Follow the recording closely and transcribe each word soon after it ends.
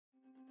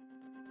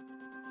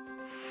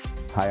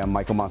Hi, I'm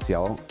Michael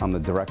Maciello. I'm the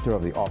Director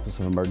of the Office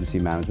of Emergency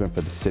Management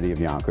for the City of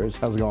Yonkers.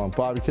 How's it going?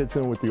 Bobby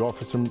Kitson with the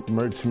Office of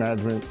Emergency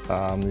Management.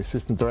 I'm the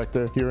Assistant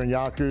Director here in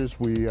Yonkers.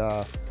 We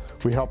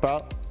help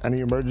out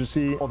any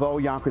emergency. Although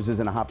Yonkers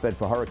isn't a hotbed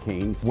for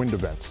hurricanes, Wind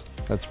events.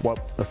 That's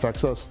what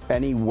affects us.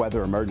 any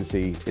weather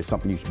emergency is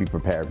something you should be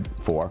prepared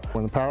for.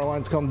 When the power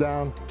lines come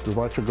down, the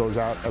electric goes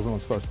out, everyone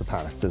starts to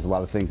panic. There's a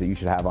lot of things that you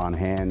should have on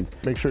hand.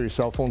 Make sure your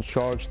cell phone's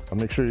charged.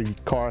 Make sure your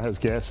car has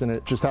gas in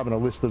it. Just having a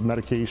list of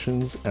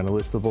medications and a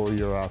list of all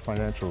your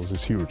financials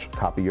is huge.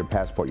 Copy your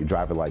passport, your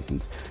driver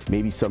license,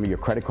 maybe some of your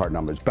credit card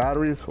numbers.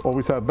 Batteries,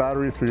 always have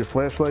batteries for your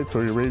flashlights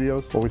or your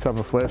radios. Always have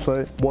a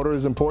flashlight. Water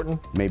is important.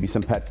 Maybe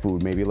some pet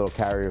food, maybe a little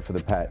carrier for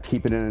the pet.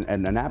 Keep it in a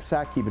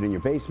knapsack, keep it in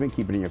your basement,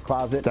 keep it in your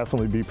closet.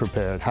 Definitely be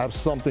prepared. Have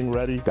something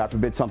ready. God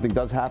forbid something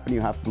does happen,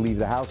 you have to leave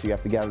the house, you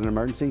have to get out of an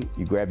emergency,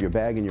 you grab your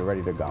bag and you're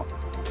ready to go.